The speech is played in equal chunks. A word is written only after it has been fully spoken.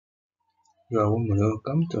You are warmly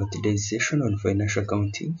welcome to today's session on financial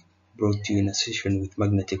accounting, brought to you in association with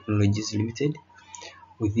Magnah Technologies Limited.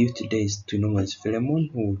 With you today is Tunomas Philemon,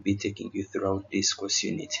 who will be taking you throughout this course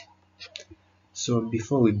unit. So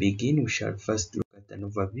before we begin, we shall first look at an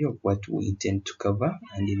overview of what we intend to cover,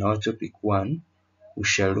 and in our topic 1, we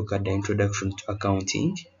shall look at the introduction to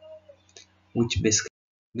accounting, which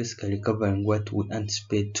basically covering what we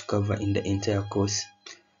anticipate to cover in the entire course.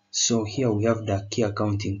 So here we have the key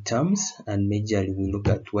accounting terms, and majorly we look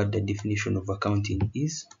at what the definition of accounting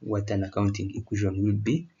is, what an accounting equation will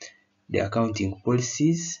be, the accounting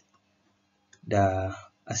policies, the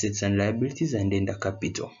assets and liabilities, and then the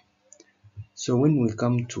capital. So when we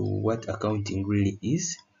come to what accounting really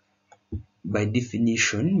is, by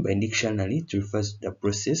definition, by dictionary, it refers to the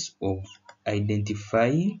process of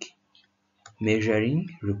identifying, measuring,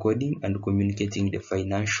 recording, and communicating the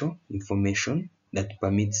financial information that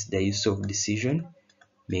permits the use of decision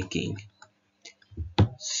making.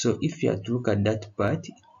 So if you have to look at that part,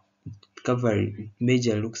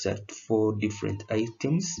 major looks at 4 different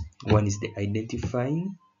items. One is the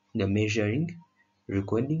identifying, the measuring,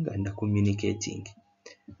 recording, and the communicating,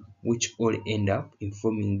 which all end up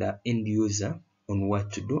informing the end user on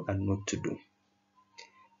what to do and not to do.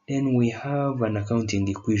 Then we have an accounting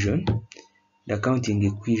equation. The accounting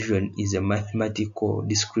equation is a mathematical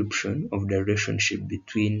description of the relationship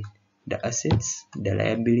between the assets, the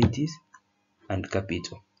liabilities, and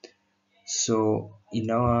capital. So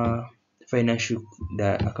in our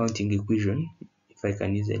the accounting equation, if I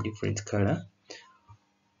can use a different color,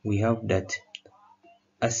 we have that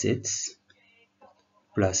assets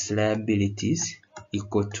plus liabilities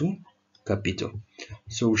equal to capital.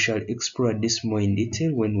 So we shall explore this more in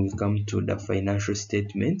detail when we come to the financial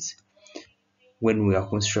statements. When we are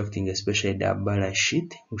constructing especially the balance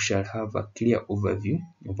sheet, we shall have a clear overview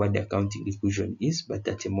of what the accounting equation is, but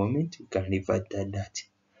at the moment we can revert at that.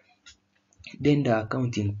 Then the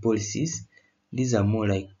accounting policies, these are more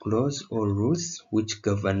like laws or rules which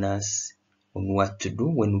govern us on what to do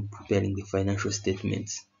when preparing the financial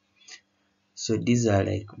statements. So these are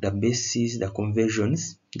like the bases, the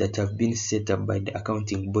conventions that have been set up by the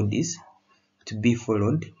accounting bodies to be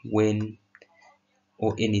followed when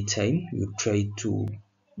or anytime you try to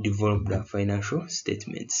develop the financial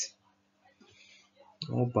statements.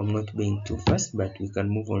 I hope I'm not being too fast, but we can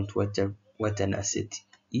move on to what an asset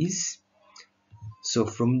is. So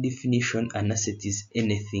from definition, an asset is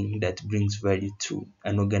anything that brings value to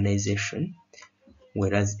an organization,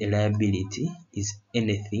 whereas a liability is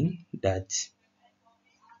anything that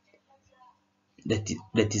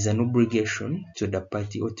is an obligation to the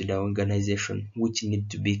party or to the organization which need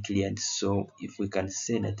to be cleared. So if we can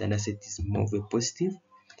say that an asset is more of a positive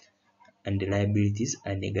and the liabilities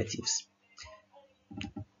are negatives.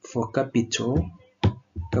 For capital,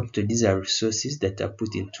 these are resources that are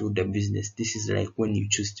put into the business. This is like when you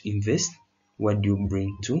choose to invest, what do you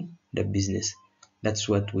bring to the business? That's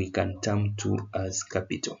what we can term to as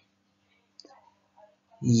capital.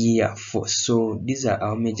 So these are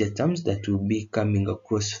our major terms that will be coming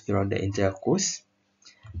across throughout the entire course,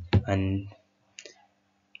 and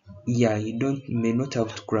you may not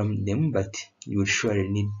have to cram them, but you will surely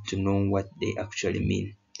need to know what they actually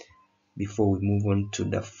mean before we move on to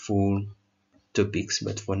the full topics.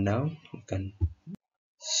 But for now, we can.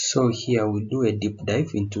 So here we do a deep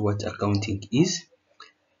dive into what accounting is.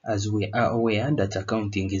 As we are aware that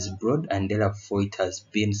accounting is broad, and therefore it has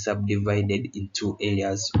been subdivided into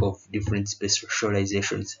areas of different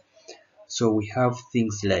specializations. So we have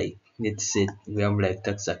things like, let's say we have like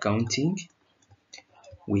tax accounting,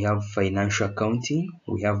 we have financial accounting,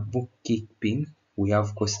 we have bookkeeping, we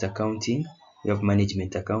have cost accounting, we have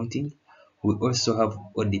management accounting, we also have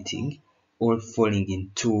auditing, all falling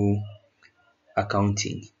into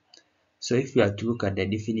accounting. So if we are to look at the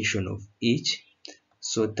definition of each,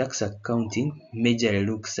 so tax accounting majorly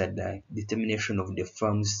looks at the determination of the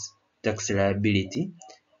firm's tax liability,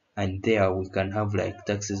 and there we can have like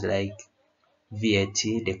taxes like VAT,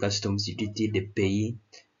 the customs duty, the payee,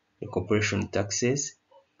 the corporation taxes.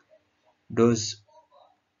 Those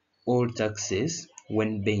all taxes,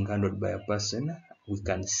 when being handled by a person, we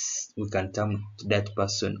can term that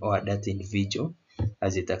person or that individual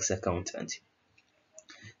as a tax accountant.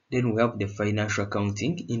 Then we have the financial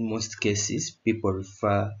accounting. In most cases, people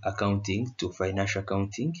refer accounting to financial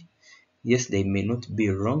accounting. Yes, they may not be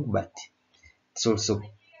wrong, but it's also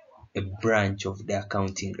a branch of the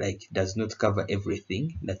accounting, like it does not cover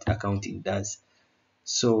everything that accounting does.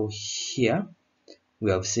 So here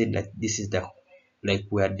we have said that this is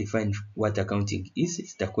we have defined what accounting is.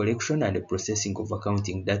 It's the collection and the processing of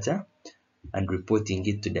accounting data and reporting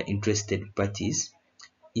it to the interested parties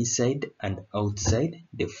inside and outside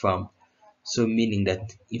the firm. So meaning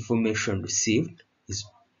that information received is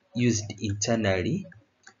used internally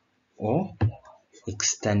or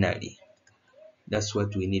externally. That's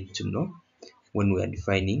what we need to know when we are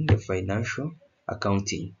defining the financial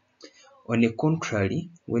accounting. On the contrary,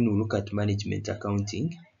 when we look at management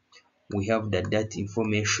accounting, we have that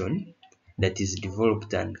information that is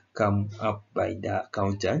developed and come up by the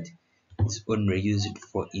accountant is only used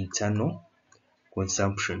for internal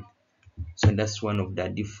consumption. So that's one of the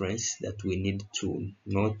difference that we need to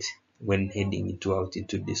note when heading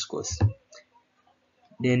into this course.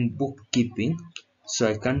 Then bookkeeping. So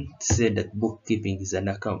I can't say that bookkeeping is an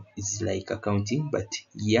account is like accounting, but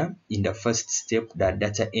yeah, in the first step, the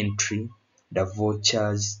data entry, the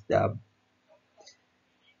vouchers,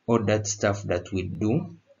 all that stuff that we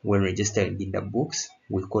do when registering in the books,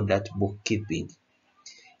 we call that bookkeeping.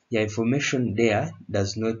 Yeah, information there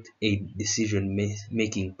does not aid decision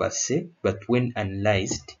making per se, but when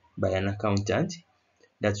analyzed by an accountant,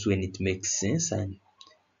 that's when it makes sense,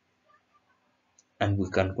 and we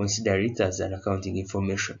can consider it as an accounting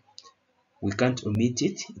information. We can't omit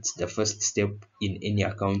it. It's the first step in any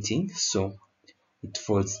accounting, so it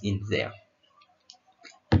falls in there.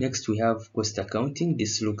 Next, we have cost accounting.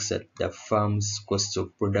 This looks at the firm's cost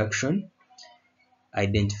of production,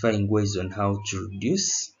 identifying ways on how to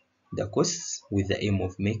reduce the costs with the aim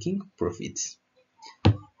of making profits.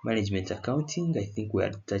 Management accounting, I think we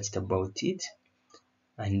had touched about it.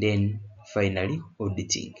 And then finally,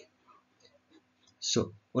 auditing.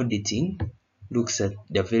 So auditing looks at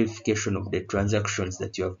the verification of the transactions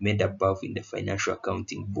that you have made above in the financial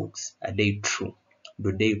accounting books. Are they true?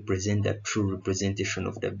 Do they present a true representation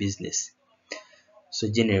of the business? So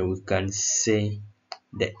generally, we can say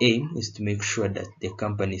the aim is to make sure that the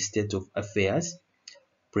company's state of affairs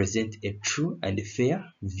present a true and a fair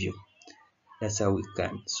view. That's how we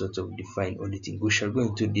can sort of define auditing. We shall go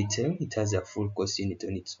into detail. It has a full course unit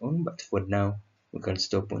on its own, but for now we can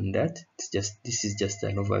stop on that. This is just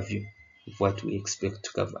an overview of what we expect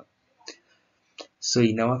to cover. So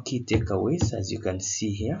in our key takeaways, as you can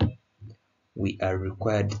see here, we are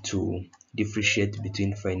required to differentiate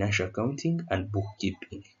between financial accounting and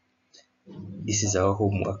bookkeeping. This is our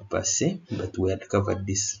homework per se, but we had covered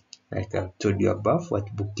this, like I told you above,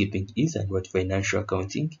 what bookkeeping is and what financial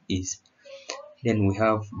accounting is. Then we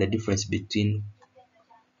have the difference between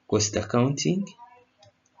cost accounting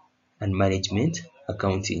and management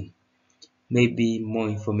accounting. Maybe more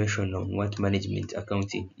information on what management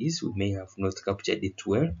accounting is, we may have not captured it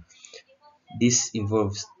well. This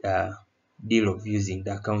involves a deal of using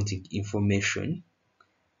the accounting information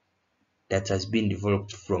that has been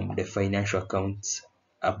developed from the financial accounts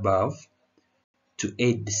above to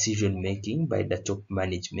aid decision making by the top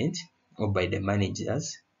management or by the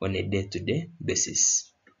managers on a day-to-day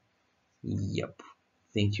basis. Yep.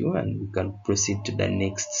 Thank you, and we can proceed to the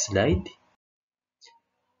next slide.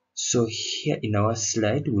 So here in our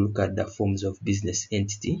slide, we look at the forms of business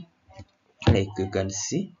entity. Like you can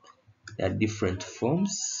see, there are different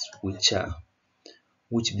forms which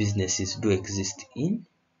businesses do exist in.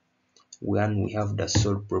 One, we have the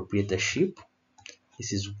sole proprietorship.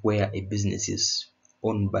 This is where a business is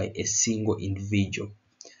owned by a single individual.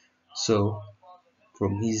 So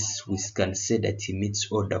from his, we can say that he meets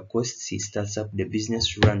all the costs. He starts up the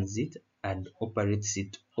business, runs it, and operates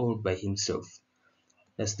it all by himself.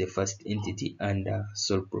 That's the first entity under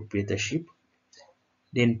sole proprietorship.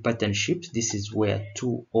 Then partnerships. This is where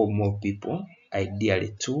two or more people,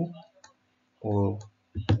 ideally 2 or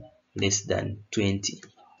less than 20.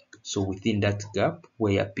 So within that gap,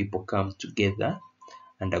 where people come together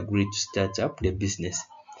and agree to start up the business.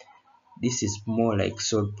 This is more like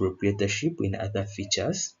sole proprietorship in other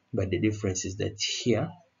features, but the difference is that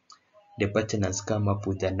here the partners come up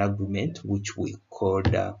with an agreement which we call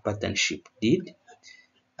the partnership deed,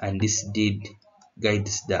 and this deed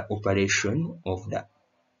guides the operation of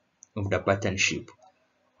the partnership.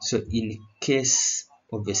 So in case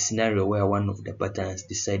of a scenario where one of the partners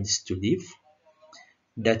decides to leave,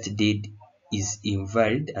 that deed is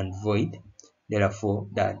invalid and void. Therefore,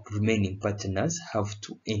 the remaining partners have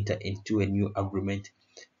to enter into a new agreement.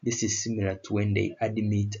 This is similar to when they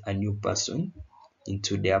admit a new person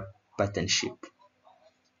into their partnership.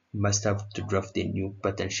 You must have to draft a new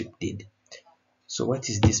partnership deed. So what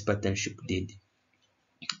is this partnership deed?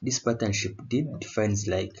 This partnership deed defines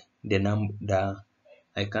like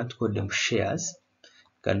I can't call them shares,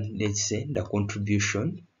 let's say the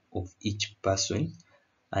contribution of each person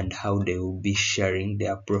and how they will be sharing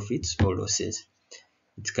their profits or losses.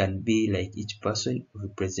 It can be like each person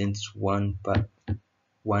represents one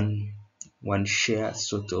share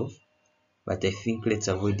sort of, but I think let's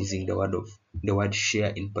avoid using the word share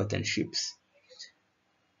in partnerships.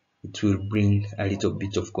 It will bring a little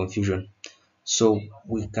bit of confusion. So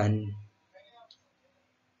we can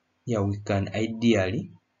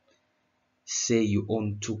ideally say you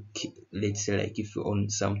own 2k. Let's say, like, if you own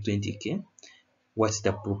some 20k, what's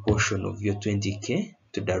the proportion of your 20k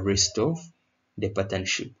to the rest of the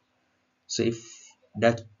partnership? So if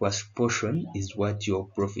that proportion is what your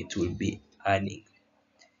profit will be earning.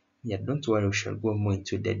 Yeah, don't worry, we shall go more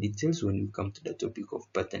into the details when we come to the topic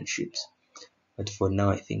of partnerships. But for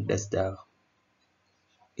now, I think that's a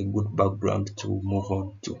good background to move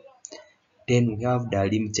on to. Then we have the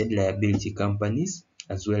limited liability companies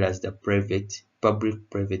as well as the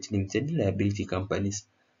public-private limited liability companies.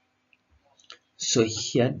 So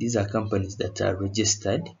here, these are companies that are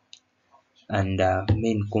registered, and the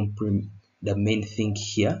main thing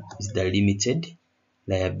here is the limited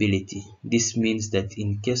liability. This means that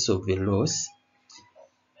in case of a loss,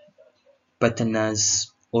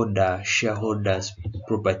 partners or the shareholders'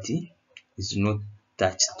 property is not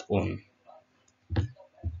touched on.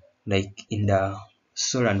 Like in the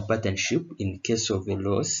sole and partnership, in case of a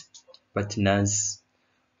loss, partners'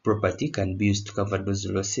 property can be used to cover those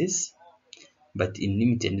losses. But in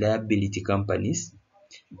limited liability companies,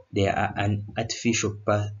 they are an artificial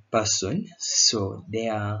person, so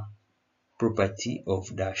their property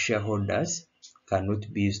of the shareholders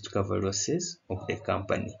cannot be used to cover losses of the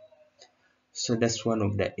company. So that's one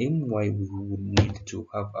of the aim why we would need to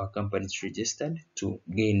have our companies registered, to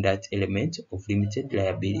gain that element of limited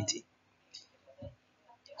liability.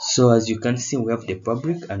 So as you can see, we have the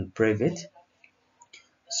public and private.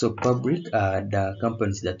 So public are the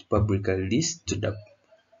companies that publicly list to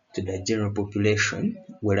the general population,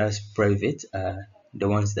 whereas private are the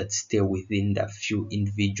ones that stay within the few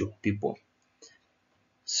individual people.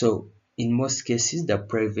 So in most cases, the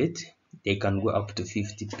private, they can go up to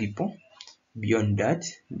 50 people. Beyond that,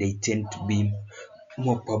 they tend to be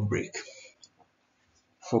more public.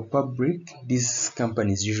 For public, these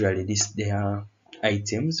companies usually list their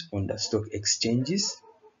items on the stock exchanges,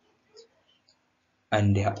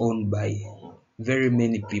 and they are owned by very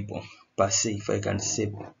many people per se, if I can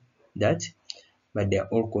say that, but they are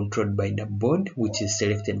all controlled by the board, which is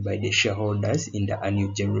selected by the shareholders in the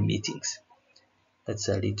annual general meetings. That's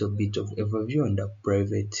a little bit of overview on the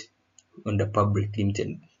public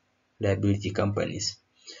limited liability companies.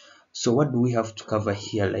 So what do we have to cover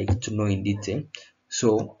here, like to know in detail?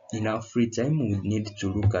 So in our free time, we need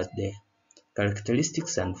to look at the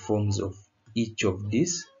characteristics and forms of each of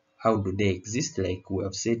these. How do they exist? Like we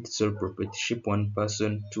have said, sole proprietorship, one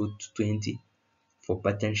person, 2 to 20 for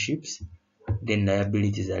partnerships. Then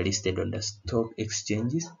liabilities are listed on the stock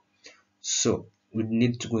exchanges. So we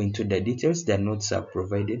need to go into the details. The notes are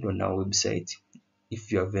provided on our website.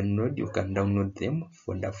 If you have enrolled, you can download them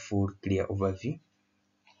for the full clear overview.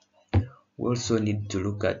 We also need to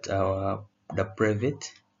look at the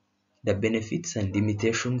benefits and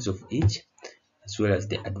limitations of each, as well as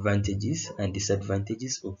the advantages and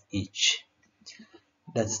disadvantages of each.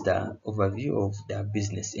 That's the overview of the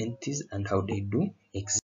business entities and how they do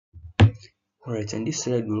exist. Alright, on this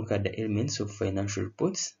slide we look at the elements of financial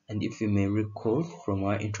reports, and if you may recall from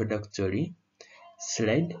our introductory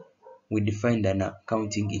slide, we defined an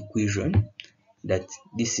accounting equation that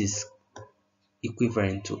this is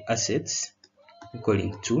equivalent to assets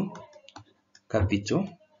equaling to capital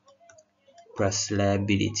plus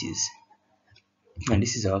liabilities. And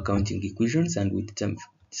this is our accounting equations, and we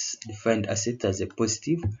defined asset as a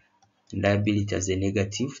positive and liability as a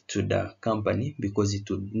negative to the company, because it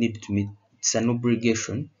would need to meet, it's an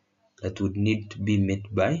obligation that would need to be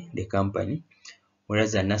met by the company,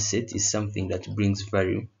 whereas an asset is something that brings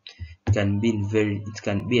value. It can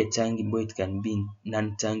be a tangible, it can be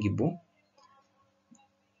non-tangible,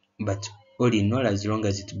 but all in all, as long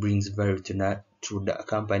as it brings value to the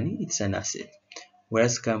company, it's an asset.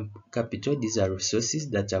 Whereas capital, these are resources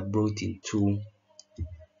that are brought into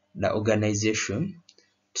the organization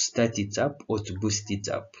to start it up or to boost it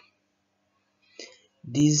up.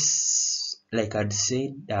 This, like I'd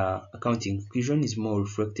said, the accounting equation is more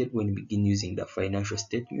reflected when we begin using the financial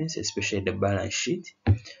statements, especially the balance sheet,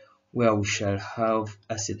 where we shall have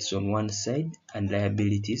assets on one side and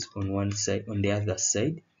liabilities on the other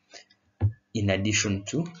side, in addition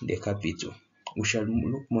to the capital. We shall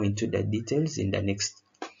look more into the details in the next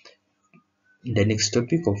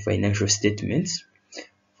topic of financial statements.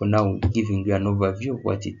 For now, giving you an overview of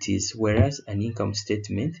what it is, whereas an income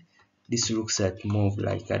statement, this looks at more of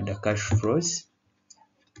like the cash flows,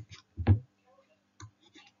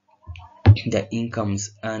 the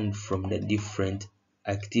incomes earned from the different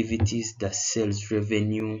activities, the sales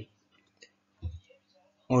revenue,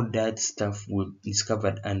 all that stuff is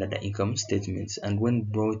covered under the income statements, and when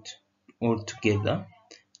brought all together,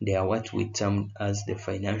 they are what we term as the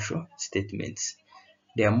financial statements.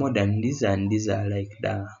 There are more than these, and these are like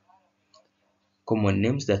the common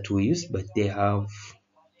names that we use, but they have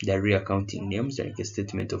the real accounting names, like a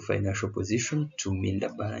statement of financial position to mean the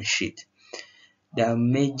balance sheet. The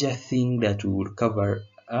major thing that we will cover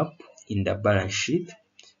up in the balance sheet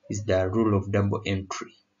is the rule of double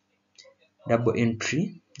entry. Double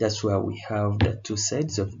entry, that's where we have the two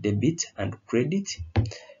sides of debit and credit,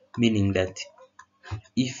 meaning that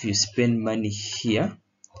if you spend money here,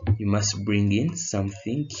 you must bring in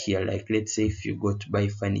something here. Like let's say if you go to buy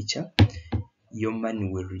furniture, your money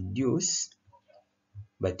will reduce,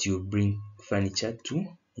 but you bring furniture to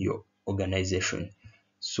your organization.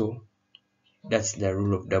 So that's the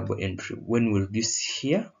rule of double entry. When we reduce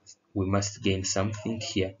here, we must gain something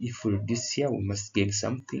here. If we reduce here, we must gain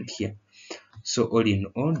something here. So all in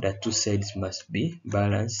all, the two sides must be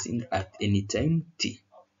balancing at any time t.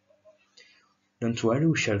 Don't worry,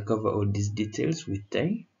 we shall cover all these details with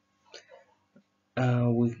time.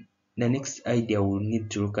 The next idea we'll need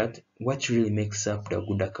to look at what really makes up the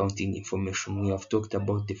good accounting information. We have talked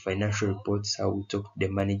about the financial reports, how we talked the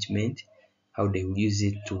management, how they will use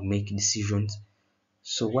it to make decisions.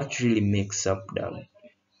 So what really makes up the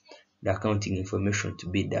accounting information to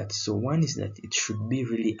be that? So one is that it should be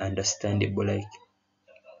really understandable. Like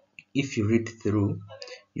if you read through,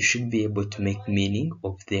 you should be able to make meaning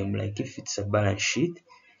of them. Like if it's a balance sheet,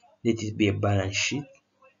 let it be a balance sheet.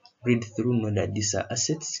 Read through, know that these are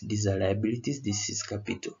assets, these are liabilities, this is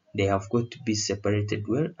capital. They have got to be separated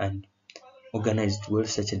well and organized well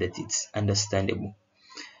such that it's understandable.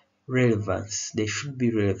 Relevance, they should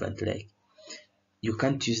be relevant. Like you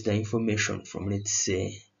can't use the information from, let's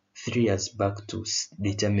say, 3 years back to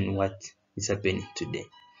determine what is happening today.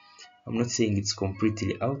 I'm not saying it's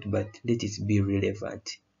completely out, but let it be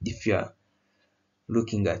relevant. If you are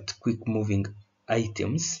looking at quick moving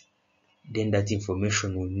items, then that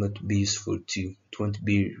information will not be useful to you. It won't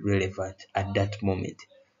be relevant at that moment,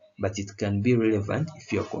 but it can be relevant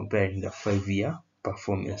if you're comparing the 5-year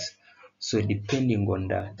performance. So depending on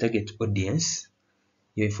the target audience,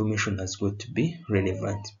 your information has got to be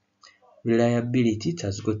relevant. Reliability, it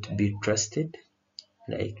has got to be trusted.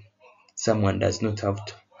 Like someone does not have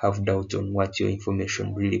to have doubt on what your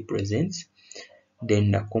information really presents.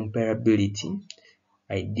 Then the comparability,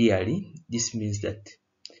 ideally, this means that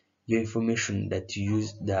your information that you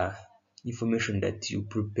use, the information that you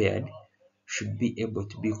prepared, should be able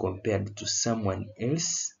to be compared to someone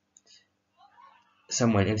else's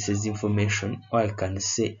information. Or I can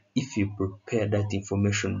say, if you prepare that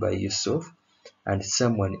information by yourself and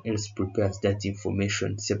someone else prepares that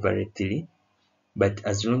information separately, but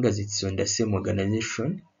as long as it's on the same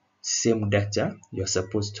organization, same data, you're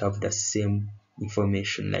supposed to have the same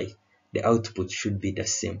information. Like the output should be the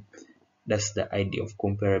same. That's the idea of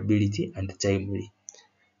comparability. And timely.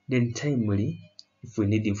 Then timely, if we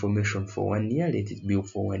need information for 1 year, let it be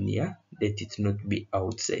for 1 year. Let it not be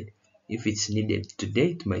outside. If it's needed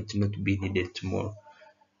today, it might not be needed tomorrow.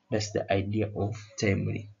 That's the idea of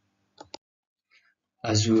timely.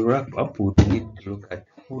 As we wrap up, we need to look at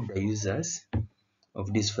who the users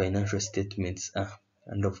of these financial statements are.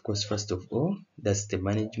 And of course, first of all, that's the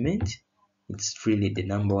management. It's really the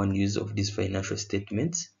number one user of these financial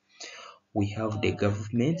statements. We have the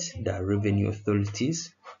government, the revenue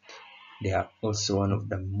authorities. They are also one of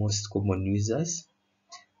the most common users.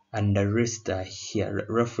 And the rest are here.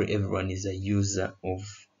 Roughly everyone is a user of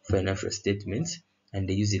financial statements, and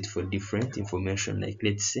they use it for different information. Like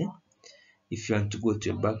let's say, if you want to go to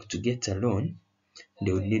a bank to get a loan,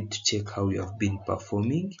 they will need to check how you have been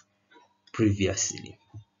performing previously.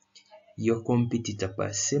 Your competitor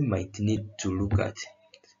per se might need to look at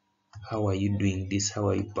how are you doing this, how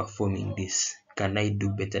are you performing this, can I do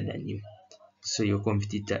better than you? So your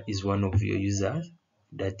competitor is one of your users,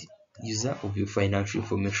 that user of your financial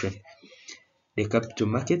information. The capital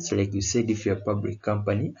markets, like we said, if you're a public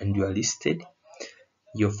company and you are listed,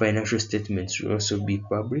 your financial statements will also be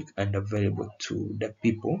public and available to the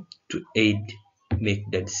people to aid make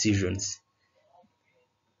the decisions.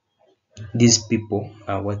 These people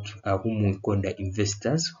are whom we call the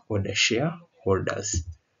investors or the shareholders.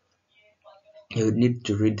 You would need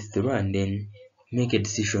to read through and then make a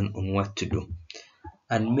decision on what to do.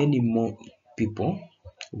 And many more people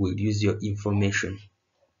will use your information.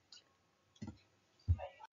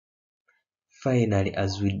 Finally,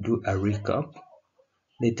 as we do a recap,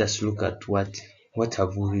 let us look at what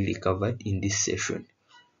have we really covered in this session.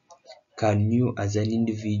 Can you as an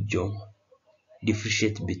individual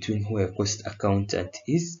differentiate between who a cost accountant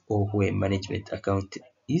is or who a management accountant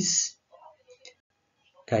is,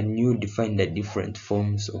 can you define the different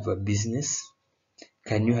forms of a business?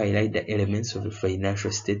 Can you highlight the elements of a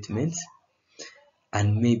financial statement?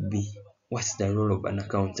 And maybe what's the role of an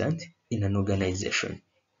accountant in an organization?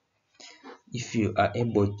 If you are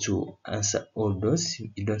able to answer all those,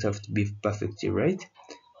 you don't have to be perfectly right,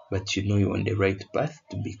 but you know you're on the right path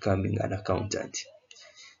to becoming an accountant.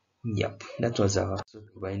 Yep, that was our sort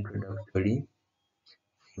of introductory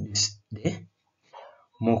for this day.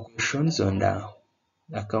 More questions on the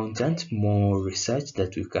accountant, more research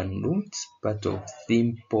that we can do. It's part of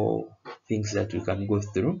simple things that we can go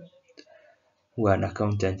through. Who an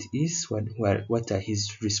accountant is, what are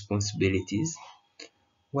his responsibilities,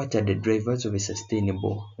 what are the drivers of a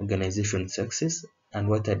sustainable organization success, and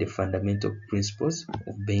what are the fundamental principles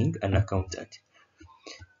of being an accountant.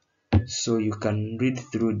 So you can read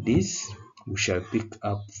through this. We shall pick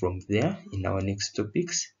up from there in our next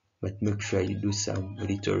topics, but make sure you do some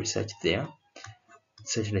little research there,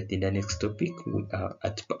 such that in the next topic we are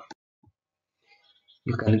at par.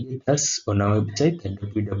 You can get us on our website at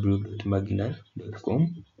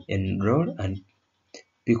www.magnah.com, enroll and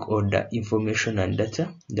pick all the information and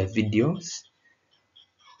data, the videos.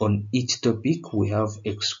 On each topic we have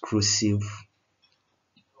exclusive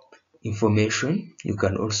information. You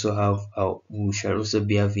can also have we shall also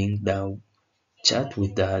be having the chat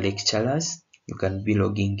with the lecturers. You can be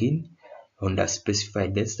logging in on the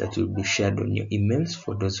specified dates that will be shared on your emails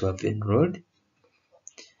for those who have enrolled.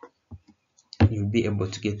 You'll be able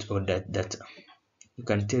to get all that data. You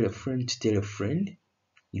can tell a friend to tell a friend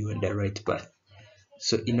you're on the right path.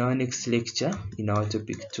 So in our next lecture, in our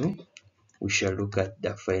topic 2, we shall look at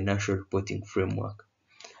the financial reporting framework,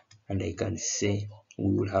 and I can say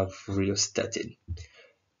we will have really started.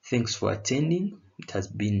 Thanks for attending. It has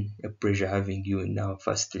been a pleasure having you in our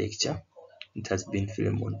first lecture. It has been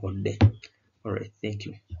Philemon Onde. Alright, thank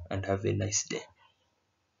you and have a nice day.